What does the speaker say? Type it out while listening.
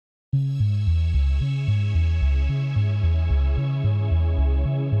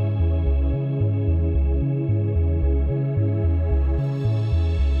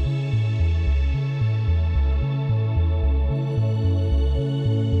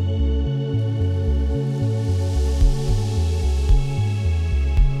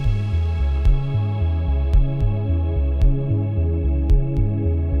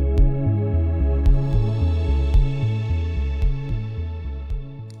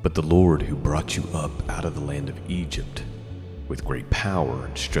But the Lord who brought you up out of the land of Egypt with great power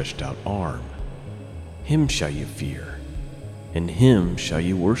and stretched out arm, him shall you fear, and him shall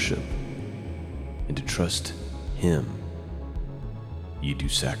you worship, and to trust him ye do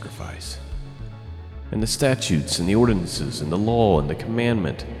sacrifice. And the statutes and the ordinances and the law and the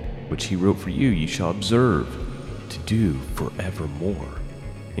commandment which he wrote for you ye shall observe to do forevermore,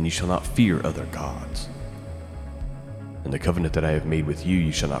 and ye shall not fear other gods. And the covenant that I have made with you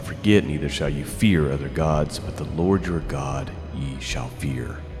ye shall not forget, neither shall you fear other gods, but the Lord your God ye shall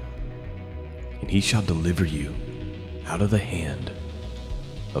fear. And he shall deliver you out of the hand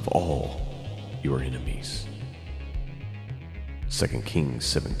of all your enemies. 2 Kings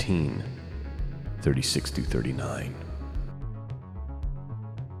 17, 36 through 39.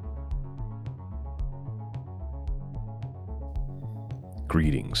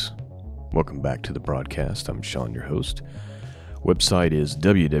 Greetings. Welcome back to the broadcast. I'm Sean, your host. Website is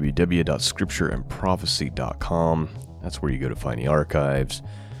www.scriptureandprophecy.com. That's where you go to find the archives.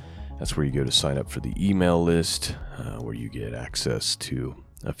 That's where you go to sign up for the email list, where you get access to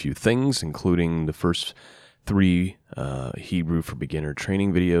a few things, including the first 3 Hebrew for Beginner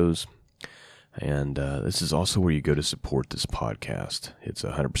training videos. And this is also where you go to support this podcast. It's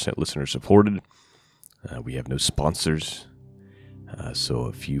 100% listener supported. We have no sponsors. So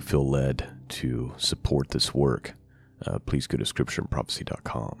if you feel led to support this work, please go to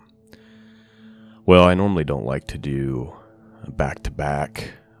scriptureandprophecy.com. Well, I normally don't like to do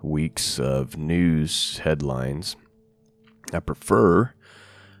back-to-back weeks of news headlines. I prefer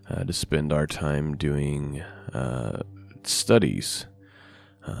to spend our time doing studies.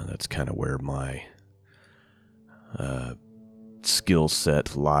 That's kind of where my skill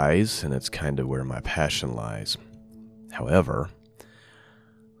set lies, and it's kind of where my passion lies. However,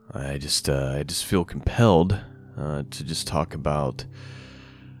 I just feel compelled to just talk about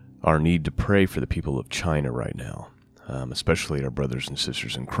our need to pray for the people of China right now, especially our brothers and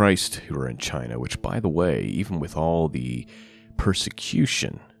sisters in Christ who are in China, which, by the way, even with all the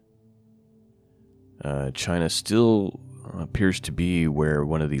persecution, China still appears to be where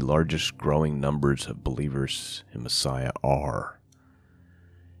one of the largest growing numbers of believers in Messiah are.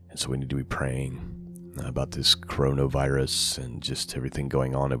 And so we need to be praying about this coronavirus and just everything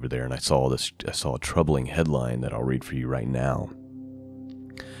going on over there. And I saw a troubling headline that I'll read for you right now.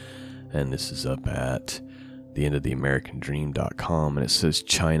 And this is up at theendoftheamericandream.com, and it says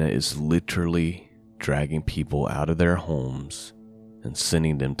China is literally dragging people out of their homes and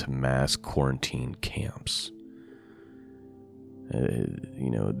sending them to mass quarantine camps.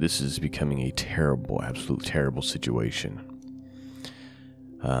 This is becoming a terrible, absolute terrible situation.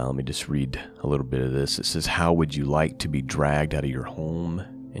 Let me just read a little bit of this. It says, how would you like to be dragged out of your home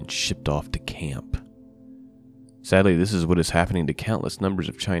and shipped off to camp? Sadly, this is what is happening to countless numbers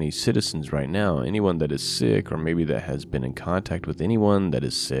of Chinese citizens right now. Anyone that is sick, or maybe that has been in contact with anyone that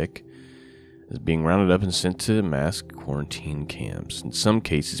is sick, is being rounded up and sent to mass quarantine camps. In some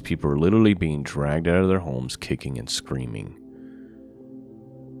cases, people are literally being dragged out of their homes, kicking and screaming.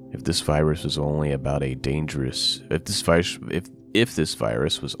 If this virus was only about If this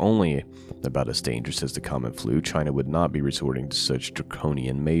virus was only about as dangerous as the common flu, China would not be resorting to such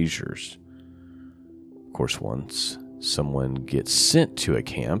draconian measures. Of course, once someone gets sent to a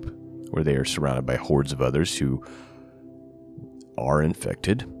camp where they are surrounded by hordes of others who are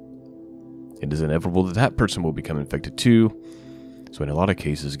infected, it is inevitable that that person will become infected too. So in a lot of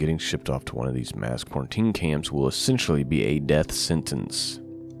cases, getting shipped off to one of these mass quarantine camps will essentially be a death sentence.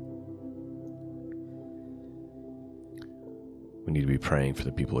 We need to be praying for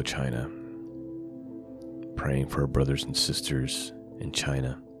the people of China, praying for our brothers and sisters in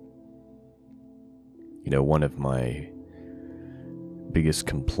China. One of my biggest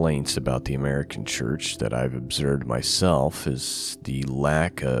complaints about the American church that I've observed myself is the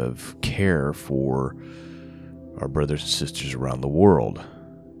lack of care for our brothers and sisters around the world.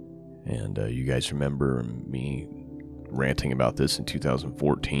 And you guys remember me ranting about this in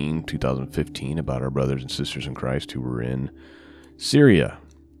 2014, 2015, about our brothers and sisters in Christ who were in Syria,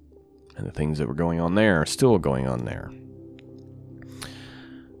 and the things that were going on there are still going on there.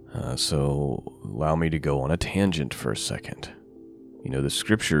 So allow me to go on a tangent for a second. The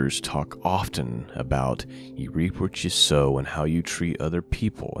scriptures talk often about you reap what you sow, and how you treat other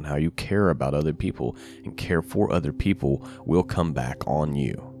people and how you care about other people and care for other people will come back on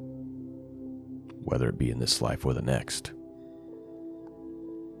you, whether it be in this life or the next.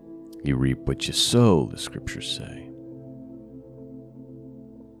 You reap what you sow, the scriptures say.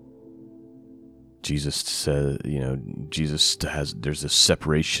 Jesus says, there's a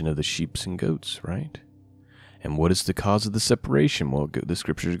separation of the sheep and goats, right? And what is the cause of the separation? Well, the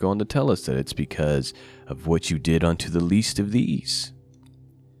scriptures go on to tell us that it's because of what you did unto the least of these.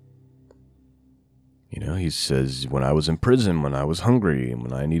 He says, when I was in prison, when I was hungry, and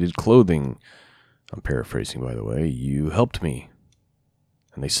when I needed clothing, I'm paraphrasing, by the way, you helped me.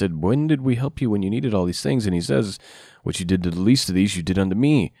 And they said, when did we help you when you needed all these things? And he says, what you did to the least of these, you did unto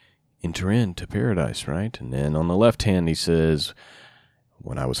me. Enter into paradise, right? And then on the left hand, he says,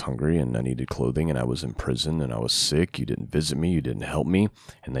 when I was hungry and I needed clothing and I was in prison and I was sick, you didn't visit me, you didn't help me.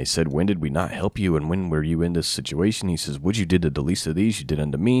 And they said, when did we not help you? And when were you in this situation? He says, what you did to the least of these, you did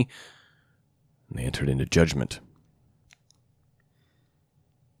unto me. And they entered into judgment.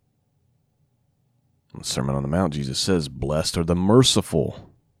 In the Sermon on the Mount, Jesus says, blessed are the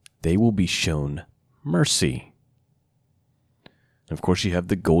merciful. They will be shown mercy. And of course, you have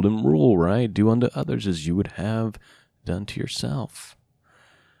the golden rule, right? Do unto others as you would have done to yourself.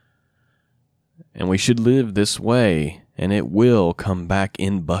 And we should live this way, and it will come back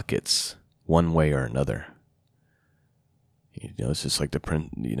in buckets, one way or another. It's just like the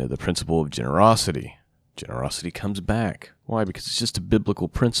principle of generosity. Generosity comes back. Why? Because it's just a biblical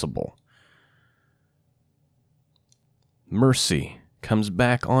principle. Mercy comes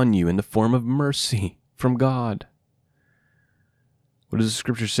back on you in the form of mercy from God. What does the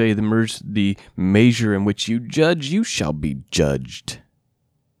scripture say? The measure in which you judge, you shall be judged.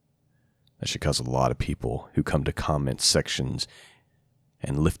 That should cause a lot of people who come to comment sections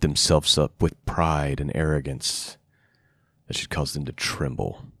and lift themselves up with pride and arrogance. That should cause them to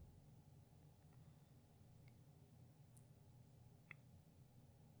tremble.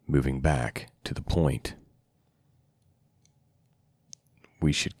 Moving back to the point.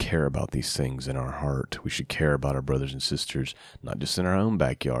 We should care about these things in our heart. We should care about our brothers and sisters, not just in our own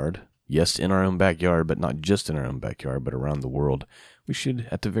backyard. Yes, in our own backyard, but not just in our own backyard, but around the world. We should,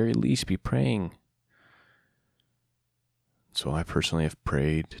 at the very least, be praying. So I personally have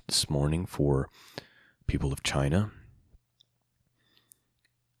prayed this morning for people of China,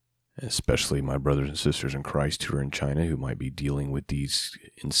 especially my brothers and sisters in Christ who are in China, who might be dealing with these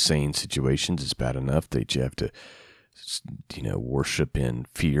insane situations. It's bad enough that you have to worship in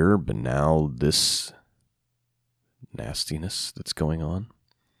fear, but now this nastiness that's going on.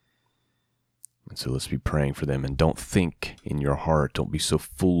 And so let's be praying for them, and don't think in your heart, don't be so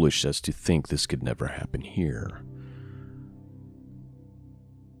foolish as to think this could never happen here.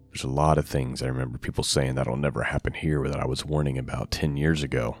 There's a lot of things I remember people saying that'll never happen here that I was warning about 10 years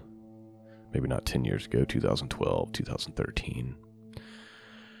ago. Maybe not 10 years ago, 2012, 2013.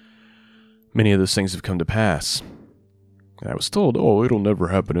 Many of those things have come to pass. And I was told, it'll never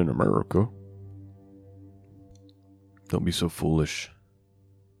happen in America. Don't be so foolish.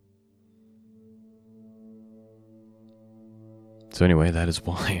 So anyway, that is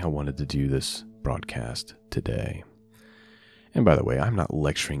why I wanted to do this broadcast today. And by the way, I'm not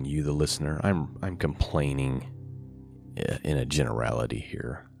lecturing you, the listener. I'm complaining in a generality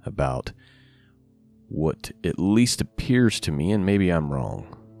here about what at least appears to me, and maybe I'm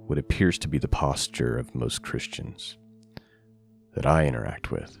wrong, what appears to be the posture of most Christians that I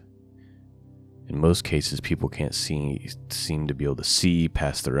interact with. In most cases, people can't seem to be able to see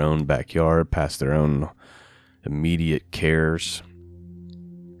past their own backyard, past their own immediate cares.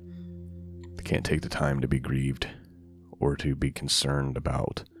 They can't take the time to be grieved or to be concerned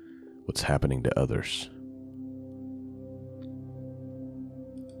about what's happening to others.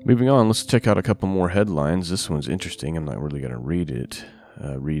 Moving on, let's check out a couple more headlines. This one's interesting. I'm not really going to read it.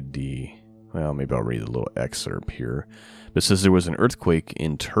 Maybe I'll read a little excerpt here. It says there was an earthquake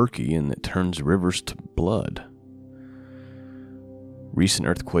in Turkey and it turns rivers to blood. Recent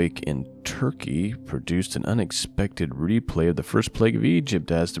earthquake in Turkey produced an unexpected replay of the first plague of Egypt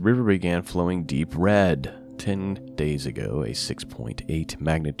as the river began flowing deep red. 10 days ago, a 6.8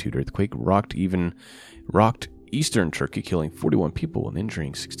 magnitude earthquake rocked eastern Turkey, killing 41 people and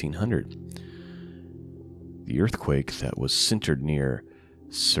injuring 1,600. The earthquake that was centered near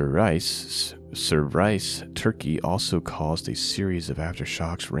Sirvis, Turkey, also caused a series of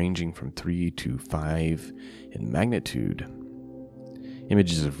aftershocks ranging from 3 to 5 in magnitude.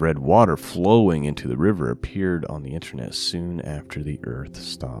 Images of red water flowing into the river appeared on the internet soon after the earth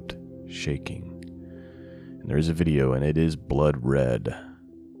stopped shaking. And there is a video, and it is blood red.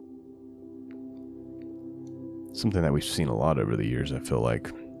 Something that we've seen a lot over the years, I feel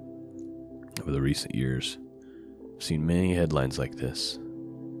like. Over the recent years. I've seen many headlines like this.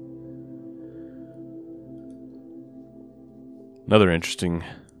 Another interesting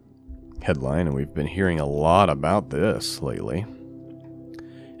headline, and we've been hearing a lot about this lately,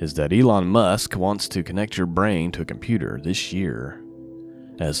 is that Elon Musk wants to connect your brain to a computer this year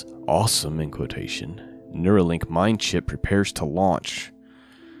as awesome, in quotation, Neuralink mind chip prepares to launch.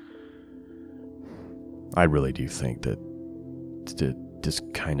 I really do think that this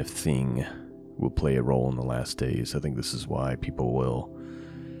kind of thing will play a role in the last days. I think this is why people will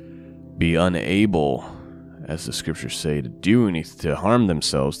be unable, as the scriptures say, to do anything, to harm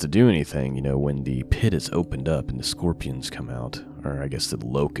themselves, to do anything. You know, when the pit is opened up and the scorpions come out, or I guess the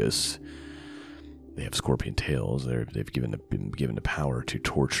locusts, they have scorpion tails. They've been given the power to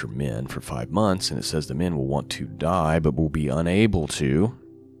torture men for 5 months, and it says the men will want to die, but will be unable to.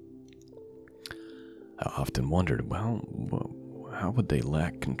 I often wondered, well, how would they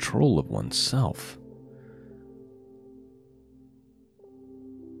lack control of oneself?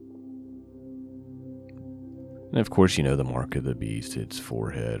 And of course, you know, the mark of the beast, its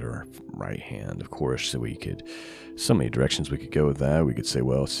forehead or right hand, of course, so many directions we could go with that. We could say,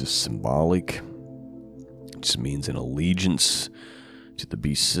 well, it's just symbolic. It just means an allegiance to the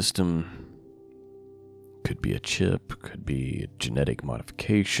beast system. Could be a chip, could be a genetic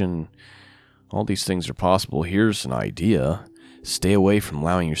modification. All these things are possible. Here's an idea. Stay away from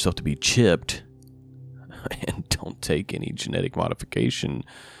allowing yourself to be chipped and don't take any genetic modification.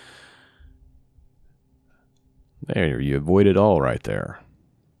 There, you avoid it all right there.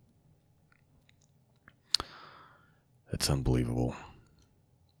 That's unbelievable.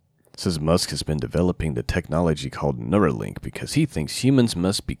 It says Musk has been developing the technology called Neuralink because he thinks humans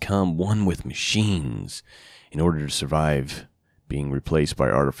must become one with machines in order to survive being replaced by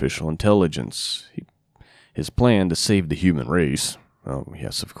artificial intelligence. His plan to save the human race. Oh,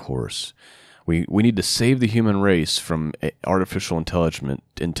 yes, of course. We need to save the human race from artificial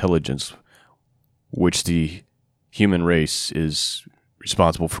intelligence, which the human race is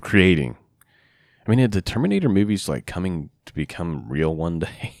responsible for creating. I mean, the Terminator movies like coming to become real one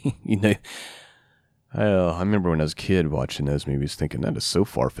day. You know, I remember when I was a kid watching those movies thinking that is so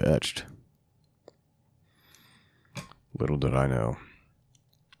far-fetched. Little did I know.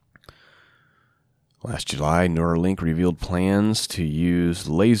 Last July, Neuralink revealed plans to use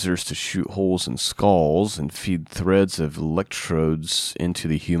lasers to shoot holes in skulls and feed threads of electrodes into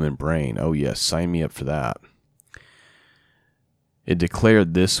the human brain. Oh yes, sign me up for that. It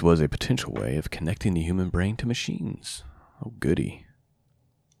declared this was a potential way of connecting the human brain to machines. Oh goody.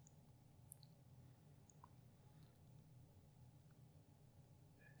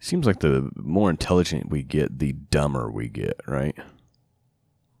 Seems like the more intelligent we get, the dumber we get, right?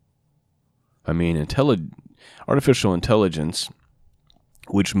 I mean, artificial intelligence,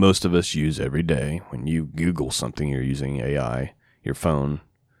 which most of us use every day. When you Google something, you're using AI. Your phone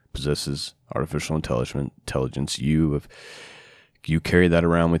possesses artificial intelligence. You carry that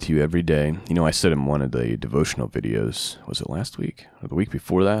around with you every day. You know, I said in one of the devotional videos, was it last week or the week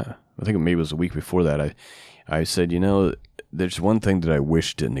before that? I think maybe it was the week before that. I said, you know, there's one thing that I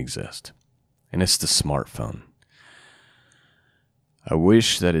wish didn't exist, and it's the smartphone. I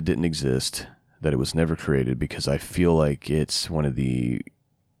wish that it didn't exist, that it was never created, because I feel like it's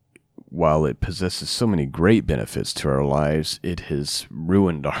while it possesses so many great benefits to our lives, it has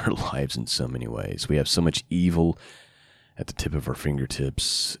ruined our lives in so many ways. We have so much evil at the tip of our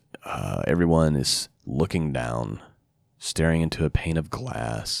fingertips. Everyone is looking down, staring into a pane of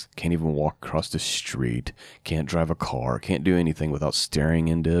glass, can't even walk across the street, can't drive a car, can't do anything without staring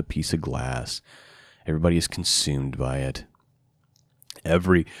into a piece of glass. Everybody is consumed by it.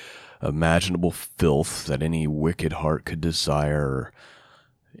 Every imaginable filth that any wicked heart could desire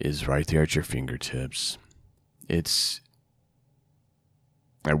is right there at your fingertips.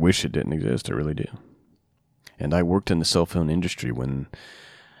 I wish it didn't exist, I really do. And I worked in the cell phone industry when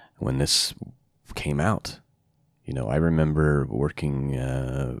this came out. You know, I remember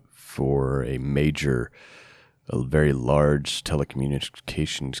working for a very large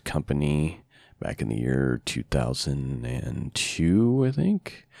telecommunications company back in the year 2002, I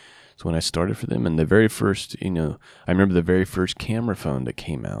think. That's when I started for them. And the very first, I remember the very first camera phone that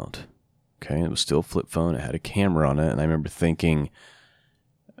came out. Okay, it was still a flip phone. It had a camera on it. And I remember thinking,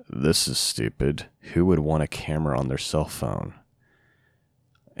 this is stupid. Who would want a camera on their cell phone?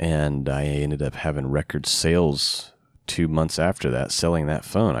 And I ended up having record sales 2 months after that, selling that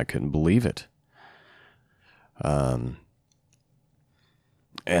phone. I couldn't believe it.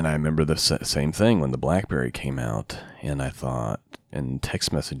 And I remember the same thing when the BlackBerry came out, and I thought, and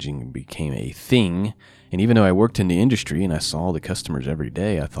text messaging became a thing. And even though I worked in the industry and I saw the customers every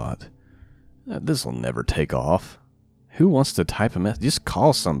day, I thought, this will never take off. Who wants to type a message? Just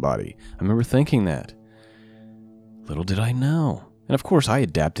call somebody. I remember thinking that. Little did I know. And of course, I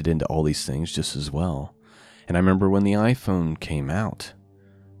adapted into all these things just as well. And I remember when the iPhone came out.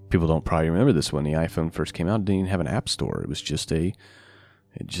 People don't probably remember this. When the iPhone first came out, it didn't even have an app store.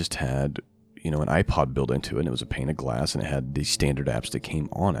 It just had, an iPod built into it, and it was a pane of glass, and it had the standard apps that came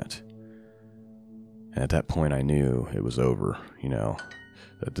on it. And at that point, I knew it was over,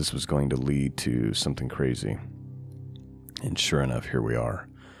 that this was going to lead to something crazy. And sure enough, here we are.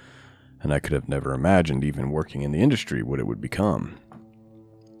 And I could have never imagined, even working in the industry, what it would become.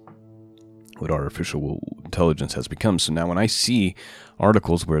 What artificial intelligence has become. So now when I see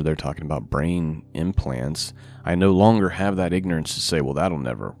articles where they're talking about brain implants, I no longer have that ignorance to say, well, that'll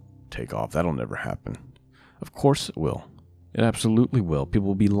never take off. That'll never happen. Of course it will. It absolutely will. People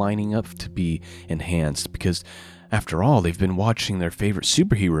will be lining up to be enhanced because, after all, they've been watching their favorite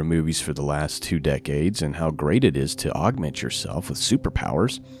superhero movies for the last 2 decades and how great it is to augment yourself with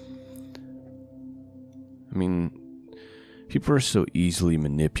superpowers. I mean, people are so easily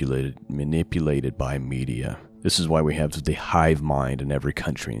manipulated by media. This is why we have the hive mind in every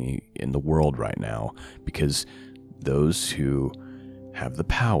country in the world right now, because those who have the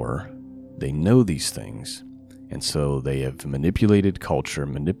power, they know these things. And so they have manipulated culture,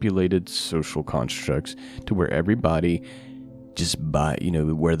 manipulated social constructs to where everybody just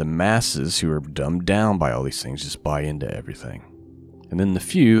where the masses who are dumbed down by all these things just buy into everything. And then the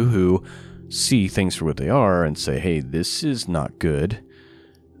few who see things for what they are and say, hey, this is not good,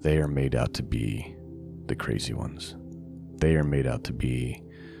 they are made out to be the crazy ones. They are made out to be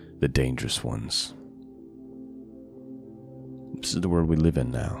the dangerous ones. This is the world we live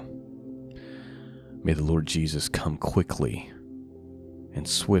in now. May the Lord Jesus come quickly and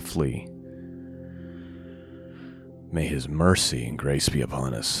swiftly. May his mercy and grace be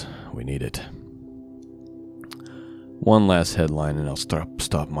upon us. We need it. One last headline and I'll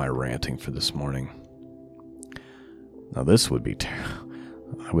stop my ranting for this morning. Now this would be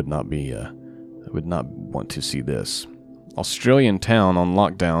I would not want to see this. Australian town on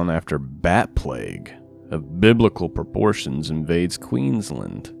lockdown after bat plague of biblical proportions invades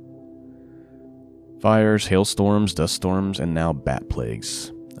Queensland. Fires, hailstorms, dust storms, and now bat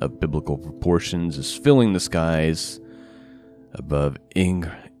plagues of biblical proportions is filling the skies above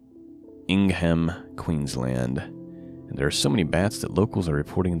Ingham, Queensland. And there are so many bats that locals are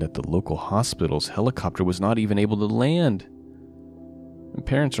reporting that the local hospital's helicopter was not even able to land. And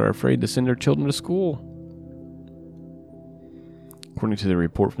parents are afraid to send their children to school. According to the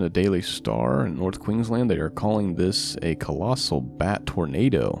report from the Daily Star in North Queensland, they are calling this a colossal bat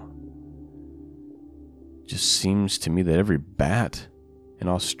tornado. Just seems to me that every bat in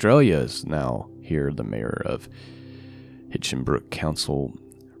Australia is now here. The mayor of Hitchinbrook Council,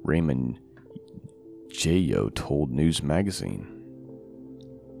 Raymond Jayo, told News Magazine.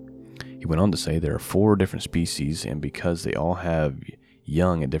 He went on to say there are 4 different species, and because they all have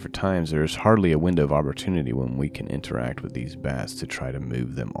young at different times, there is hardly a window of opportunity when we can interact with these bats to try to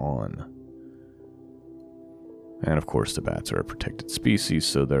move them on. And of course, the bats are a protected species,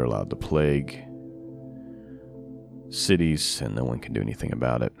 so they're allowed to plague cities, and no one can do anything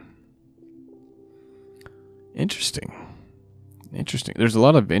about it. Interesting. There's a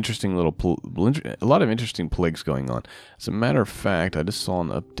lot of interesting interesting plagues going on. As a matter of fact, I just saw an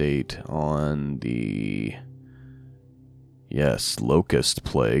update on the locust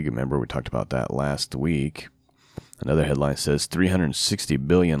plague. Remember we talked about that last week. Another headline says 360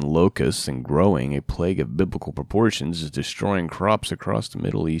 billion locusts and growing, a plague of biblical proportions, is destroying crops across the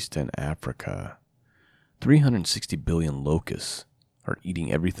Middle East and Africa. 360 billion locusts are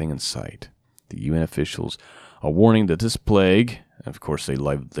eating everything in sight. The UN officials are warning that this plague, of course they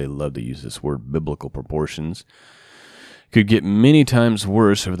love to use this word, biblical proportions, could get many times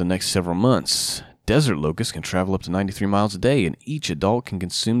worse over the next several months. Desert locusts can travel up to 93 miles a day, and each adult can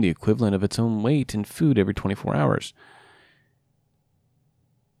consume the equivalent of its own weight in food every 24 hours.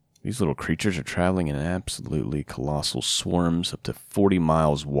 These little creatures are traveling in absolutely colossal swarms up to 40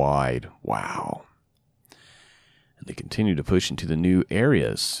 miles wide. Wow. And they continue to push into the new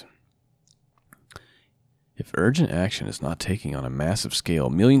areas. If urgent action is not taken on a massive scale,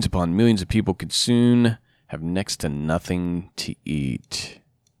 millions upon millions of people could soon have next to nothing to eat.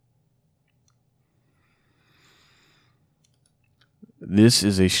 This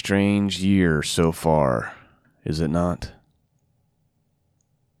is a strange year so far, is it not?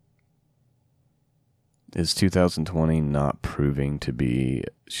 Is 2020 not proving to be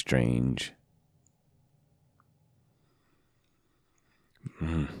strange?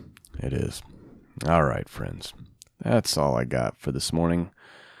 It is. All right, friends. That's all I got for this morning.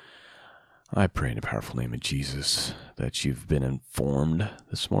 I pray in the powerful name of Jesus that you've been informed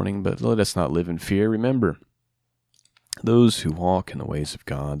this morning, but let us not live in fear. Remember, those who walk in the ways of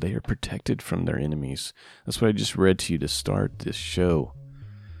God, they are protected from their enemies. That's what I just read to you to start this show.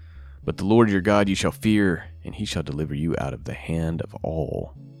 But the Lord your God you shall fear, and he shall deliver you out of the hand of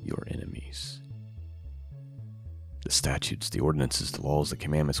all your enemies. The statutes, the ordinances, the laws, the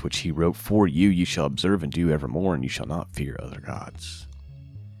commandments which he wrote for you, you shall observe and do evermore, and you shall not fear other gods.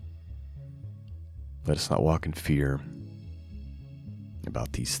 Let us not walk in fear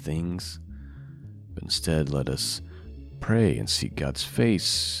about these things, but instead let us pray and seek God's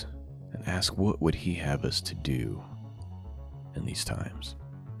face and ask what would he have us to do in these times.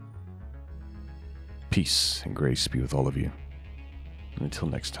 Peace and grace be with all of you. And until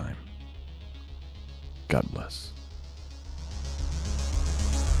next time, God bless.